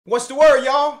What's the word,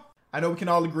 y'all? I know we can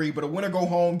all agree, but a winner go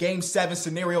home game 7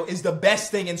 scenario is the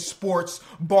best thing in sports,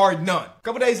 bar none. A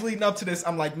couple days leading up to this,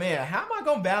 I'm like, man, how am I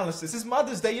gonna balance this? It's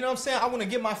Mother's Day, you know what I'm saying? I want to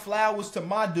give my flowers to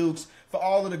my Dukes for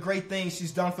all of the great things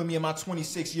she's done for me in my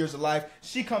 26 years of life.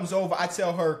 She comes over, I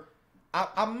tell her,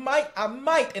 I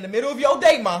might, in the middle of your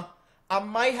day, ma, I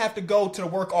might have to go to the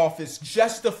work office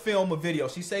just to film a video.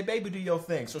 She say, baby, do your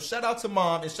thing. So shout out to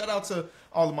mom and shout out to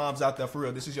all the moms out there, for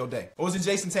real. This is your day. Or was it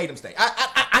Jason Tatum's day?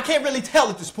 I can't really tell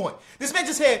at this point. This man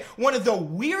just had one of the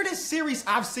weirdest series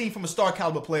I've seen from a star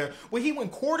caliber player, where he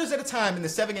went quarters at a time in the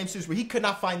 7-game series where he could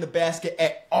not find the basket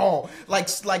at all. Like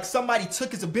somebody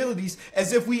took his abilities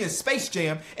as if we in Space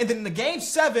Jam. And then in the game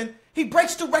 7, he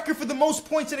breaks the record for the most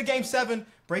points in a game 7,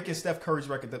 breaking Steph Curry's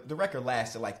record. The record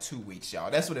lasted like 2 weeks, y'all.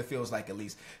 That's what it feels like, at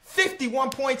least. 51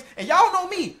 points. And y'all know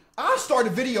me. I start a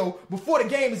video before the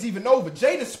game is even over.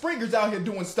 Jaden Springer's out here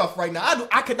doing stuff right now.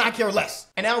 I could not care less.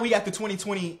 And now we got the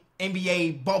 2020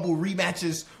 NBA bubble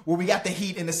rematches where we got the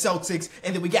Heat and the Celtics,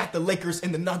 and then we got the Lakers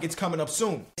and the Nuggets coming up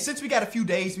soon. Since we got a few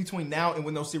days between now and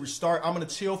when those series start, I'm going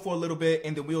to chill for a little bit,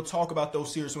 and then we'll talk about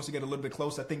those series once we get a little bit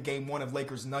close. I think game 1 of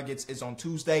Lakers Nuggets is on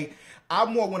Tuesday. I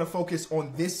more want to focus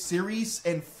on this series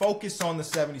and focus on the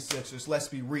 76ers. Let's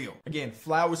be real. Again,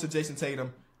 flowers to Jason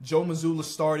Tatum. Joe Mazzulla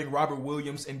starting Robert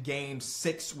Williams in game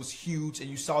 6 was huge, and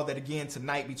you saw that again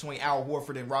tonight between Al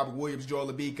Horford and Robert Williams.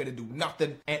 Joel Embiid couldn't do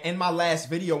nothing. And in my last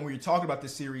video when we were talking about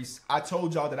this series, I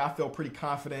told y'all that I felt pretty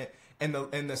confident in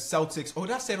the Celtics. Oh,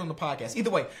 did I say it on the podcast?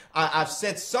 Either way, I've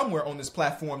said somewhere on this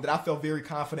platform that I felt very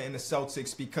confident in the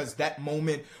Celtics because that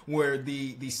moment where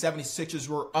the 76ers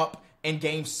were up in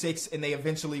game 6 and they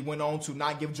eventually went on to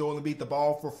not give Joel Embiid the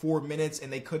ball for 4 minutes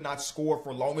and they could not score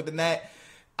for longer than that.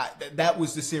 That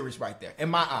was the series right there, in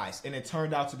my eyes, and it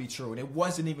turned out to be true, and it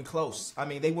wasn't even close. I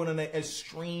mean, they went on an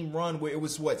extreme run where it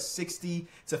was,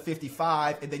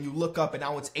 60-55, and then you look up, and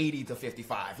now it's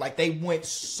 80-55. Like, they went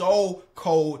so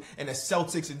cold, and the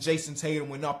Celtics and Jason Tatum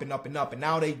went up and up and up, and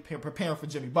now they preparing for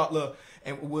Jimmy Butler,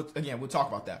 and we'll talk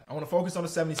about that. I want to focus on the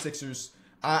 76ers.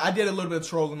 I did a little bit of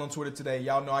trolling on Twitter today.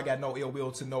 Y'all know I got no ill will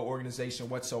to no organization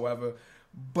whatsoever,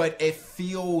 but it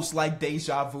feels like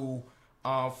deja vu.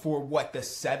 For the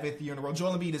 7th year in a row.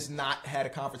 Joel Embiid has not had a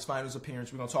conference finals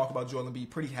appearance. We're going to talk about Joel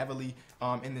Embiid pretty heavily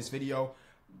in this video.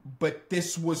 But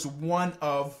this was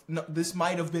this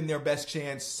might have been their best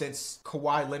chance since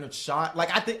Kawhi Leonard shot.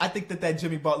 Like, I think that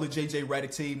Jimmy Butler, JJ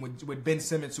Redick team with Ben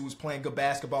Simmons, who was playing good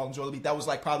basketball, and Joel Embiid, that was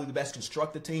like probably the best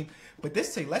constructed team. But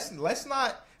this team, let's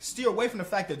not steer away from the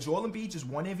fact that Joel Embiid just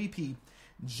won MVP.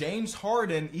 James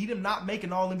Harden, he did not make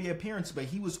an All-NBA appearance, but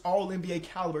he was All-NBA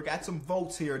caliber. Got some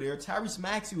votes here or there. Tyrese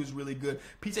Maxey was really good.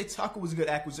 P.J. Tucker was a good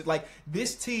acquisition. Like,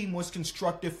 this team was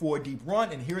constructed for a deep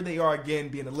run, and here they are again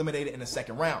being eliminated in the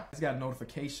 2nd round. I just got a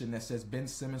notification that says Ben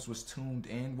Simmons was tuned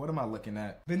in. What am I looking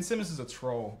at? Ben Simmons is a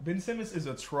troll. Ben Simmons is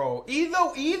a troll.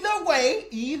 Either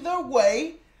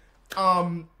way,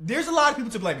 there's a lot of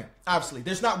people to blame here. Obviously,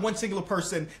 there's not one singular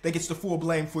person that gets the full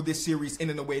blame for this series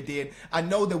ending the way it did. I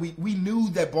know that we knew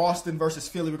that Boston versus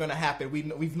Philly were going to happen.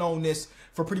 We've known this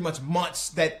for pretty much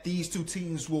months, that these two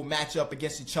teams will match up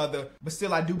against each other. But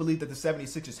still, I do believe that the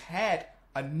 76ers had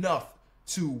enough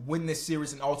to win this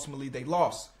series, and ultimately they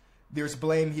lost. There's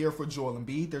blame here for Joel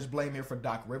Embiid. There's blame here for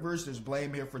Doc Rivers. There's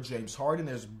blame here for James Harden.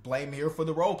 There's blame here for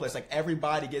the role players. Like,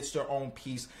 everybody gets their own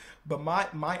piece. But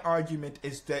my argument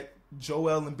is that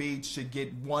Joel Embiid should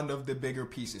get one of the bigger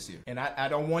pieces here. And I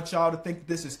don't want y'all to think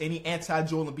this is any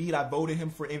anti-Joel Embiid. I voted him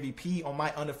for MVP on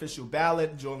my unofficial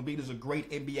ballot. Joel Embiid is a great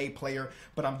NBA player,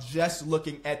 but I'm just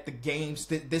looking at the games,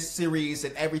 this series,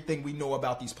 and everything we know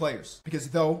about these players.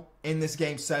 Because though, in this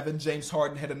game 7, James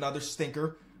Harden had another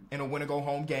stinker in a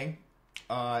winner-go-home game.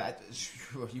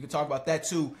 You can talk about that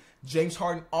too. James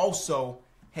Harden also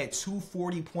had 2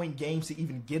 40-point games to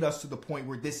even get us to the point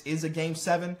where this is a game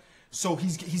 7. So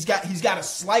he's got a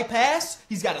slight pass.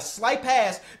 He's got a slight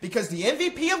pass because the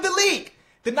MVP of the league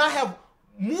did not have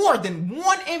more than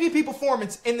one MVP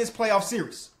performance in this playoff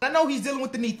series. I know he's dealing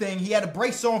with the knee thing. He had a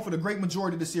brace on for the great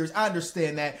majority of the series. I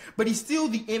understand that. But he's still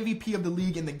the MVP of the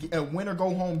league in the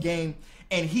winner-go-home game,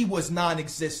 and he was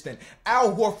non-existent.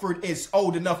 Al Horford is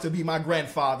old enough to be my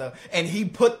grandfather, and he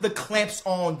put the clamps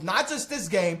on not just this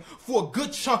game, for a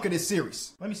good chunk of this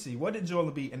series. Let me see. What did Joel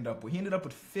Embiid end up with? He ended up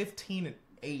with 15 and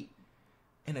 8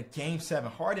 in a game 7.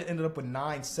 Harden ended up with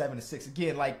 9, 7, and 6.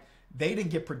 Again, like, they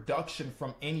didn't get production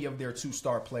from any of their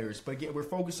 2-star players. But again, we're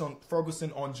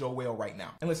focusing on Joel right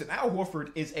now. And listen, Al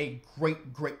Horford is a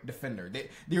great defender.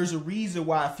 There's a reason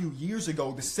why a few years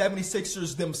ago, the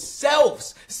 76ers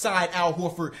themselves signed Al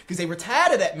Horford, because they were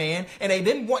tired of that man, and they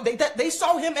didn't want, they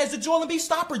saw him as the Joel Embiid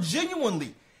stopper,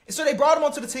 genuinely. And so they brought him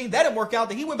onto the team. That didn't work out.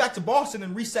 Then he went back to Boston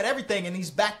and reset everything, and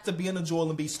he's back to being a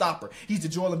Joel Embiid stopper. He's the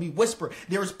Joel Embiid whisperer.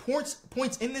 There's points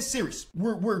in this series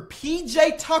where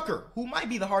PJ Tucker, who might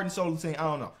be the heart and soul of the team, I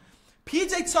don't know.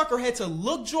 PJ Tucker had to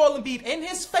look Joel Embiid in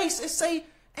his face and say,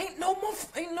 ain't no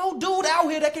dude out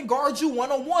here that can guard you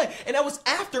one-on-one. And that was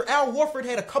after Al Horford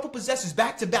had a couple possessions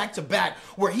back to back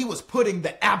where he was putting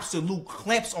the absolute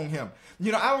clamps on him.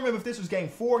 You know, I don't remember if this was game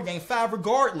 4, game 5,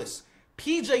 regardless.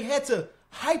 PJ had to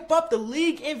hype up the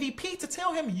league MVP to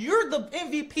tell him you're the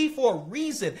MVP for a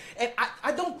reason. And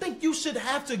I don't think you should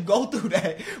have to go through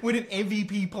that with an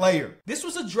MVP player. This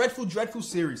was a dreadful, dreadful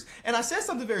series. And I said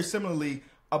something very similarly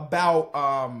about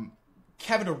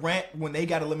Kevin Durant when they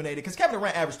got eliminated, because Kevin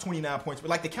Durant averaged 29 points, but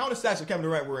like the counter stats of Kevin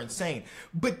Durant were insane.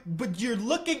 But you're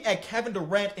looking at Kevin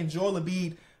Durant and Joel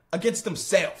Embiid against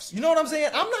themselves. You know what I'm saying?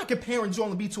 I'm not comparing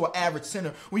Joel Embiid to an average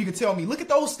center where you can tell me, look at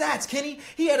those stats, Kenny.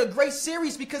 He had a great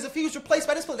series because if he was replaced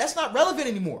by this player, that's not relevant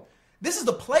anymore. This is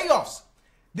the playoffs.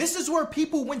 This is where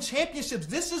people win championships.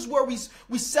 This is where we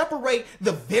separate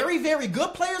the very, very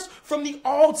good players from the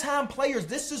all-time players.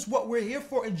 This is what we're here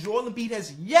for, and Joel Embiid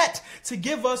has yet to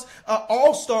give us an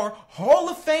all-star Hall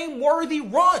of Fame-worthy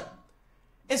run.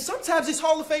 And sometimes these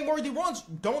Hall of Fame-worthy runs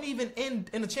don't even end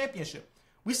in a championship.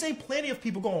 We've seen plenty of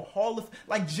people going Hall of,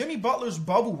 like Jimmy Butler's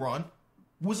bubble run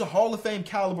was a Hall of Fame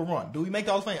caliber run. Do we make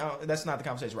the Hall of Fame? That's not the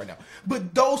conversation right now.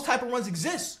 But those type of runs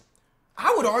exist.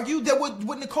 I would argue that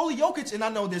with Nikola Jokic, and I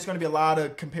know there's going to be a lot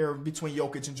of comparison between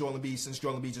Jokic and Joel Embiid since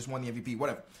Joel Embiid just won the MVP,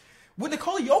 whatever. What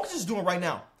Nikola Jokic is doing right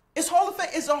now, it's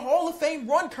a Hall of Fame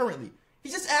run currently. He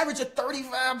just averaged a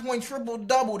 35-point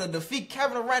triple-double to defeat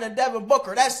Kevin Durant and Devin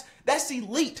Booker. That's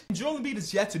elite. Joel Embiid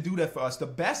is yet to do that for us. The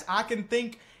best I can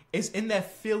think is in that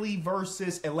Philly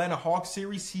versus Atlanta Hawks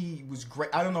series. He was great.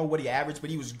 I don't know what he averaged, but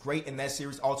he was great in that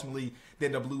series. Ultimately, they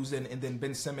ended up losing, and then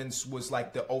Ben Simmons was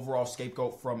like the overall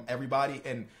scapegoat from everybody,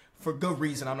 and for good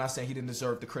reason. I'm not saying he didn't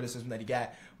deserve the criticism that he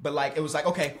got, but like it was like,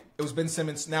 okay, it was Ben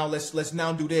Simmons. Now let's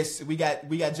now do this. We got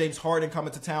James Harden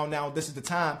coming to town now. This is the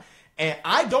time, and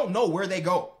I don't know where they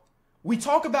go. We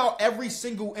talk about every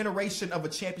single iteration of a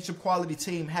championship quality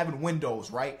team having windows,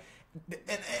 right?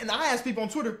 And I ask people on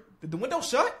Twitter, did the window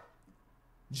shut?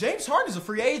 James Harden is a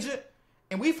free agent,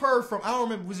 and we've heard from, I don't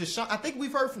remember, was it Shams? I think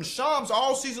we've heard from Shams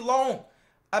all season long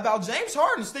about James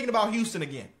Harden is thinking about Houston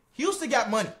again. Houston got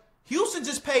money. Houston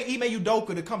just paid Ime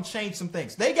Udoka to come change some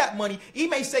things. They got money.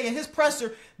 Ime say in his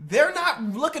presser, they're not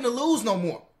looking to lose no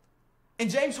more.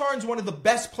 And James Harden's one of the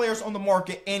best players on the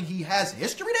market, and he has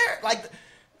history there. Like,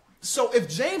 so if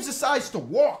James decides to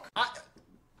walk,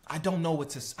 I don't know what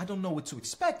to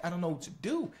expect. I don't know what to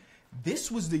do.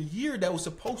 This was the year that was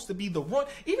supposed to be the run.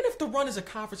 Even if the run is a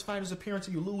conference finals appearance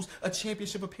and you lose, a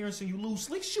championship appearance and you lose,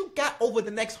 at least you got over the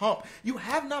next hump. You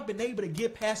have not been able to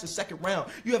get past the second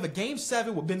round. You have a game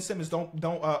 7 where Ben Simmons you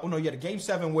had a game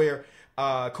 7 where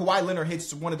Kawhi Leonard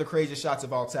hits one of the craziest shots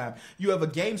of all time. You have a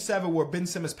game 7 where Ben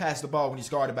Simmons passed the ball when he's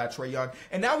guarded by Trae Young.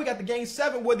 And now we got the game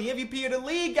 7 where the MVP of the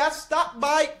league got stopped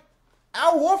by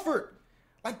Al Horford.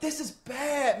 Like, this is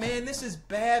bad, man. This is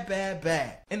bad, bad,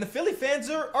 bad. And the Philly fans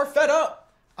are fed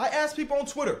up. I asked people on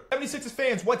Twitter, 76ers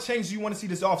fans, what changes you want to see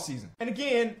this offseason? And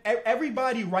again,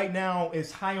 everybody right now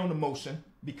is high on emotion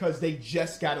because they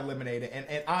just got eliminated.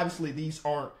 And obviously, these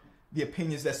aren't the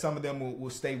opinions that some of them will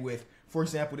stay with. For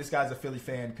example, this guy's a Philly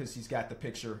fan because he's got the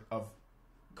picture of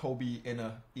Kobe in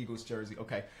a Eagles jersey.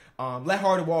 Okay. Let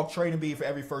Harden walk. Trade Embiid for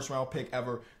every first-round pick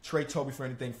ever. Trade Toby for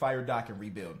anything. Fire Doc and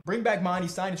rebuild. Bring back Monty.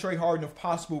 Sign and trade Harden if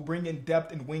possible. Bring in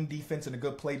depth and wing defense and a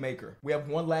good playmaker. We have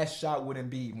one last shot with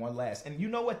Embiid. One last. And you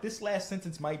know what? This last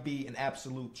sentence might be an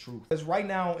absolute truth. Because right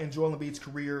now in Joel Embiid's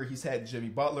career, he's had Jimmy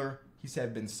Butler. He's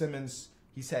had Ben Simmons.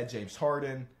 He's had James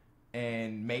Harden.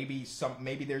 And maybe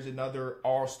there's another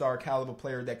all-star caliber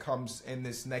player that comes in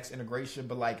this next integration.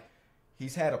 But like,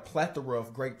 he's had a plethora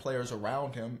of great players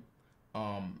around him,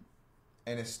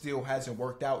 and it still hasn't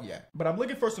worked out yet. But I'm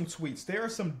looking for some tweets. There are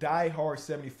some diehard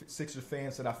 76ers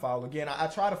fans that I follow. Again, I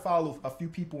try to follow a few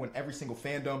people in every single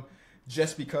fandom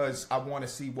just because I want to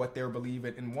see what they're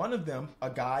believing. And one of them, a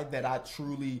guy that I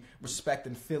truly respect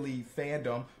in Philly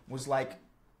fandom, was like,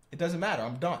 it doesn't matter.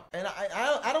 I'm done. And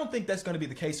I don't think that's going to be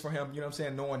the case for him, you know what I'm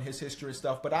saying, knowing his history and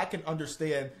stuff. But I can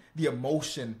understand the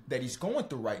emotion that he's going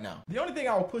through right now. The only thing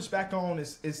I will push back on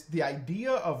is the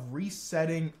idea of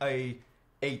resetting a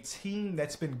team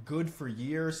that's been good for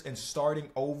years and starting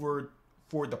over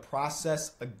for the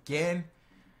process again.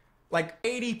 Like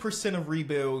 80% of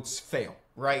rebuilds fail,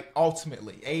 right?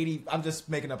 Ultimately, 80, I'm just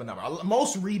making up a number.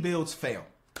 Most rebuilds fail.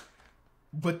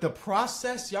 But the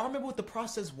process, y'all remember what the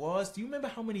process was? Do you remember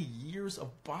how many years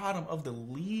of bottom of the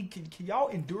league? Can y'all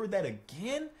endure that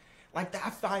again? Like, I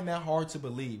find that hard to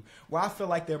believe. Where I feel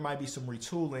like there might be some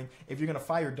retooling if you're going to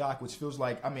fire Doc, which feels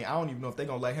like, I mean, I don't even know if they're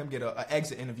going to let him get an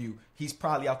exit interview. He's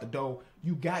probably out the door.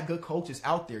 You got good coaches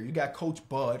out there. You got Coach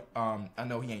Bud. I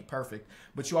know he ain't perfect.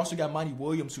 But you also got Monty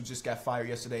Williams, who just got fired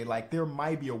yesterday. Like, there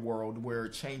might be a world where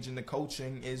changing the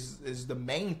coaching is the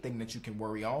main thing that you can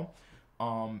worry on.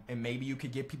 And maybe you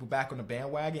could get people back on the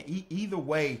bandwagon. Either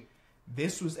way,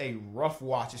 this was a rough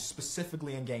watch,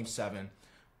 specifically in Game 7.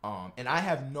 And I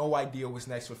have no idea what's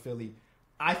next for Philly.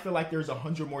 I feel like there's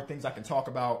 100 more things I can talk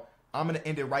about. I'm going to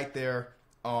end it right there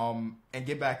and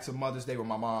get back to Mother's Day with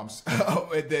my moms.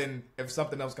 And then if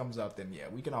something else comes up, then yeah,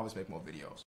 we can always make more videos.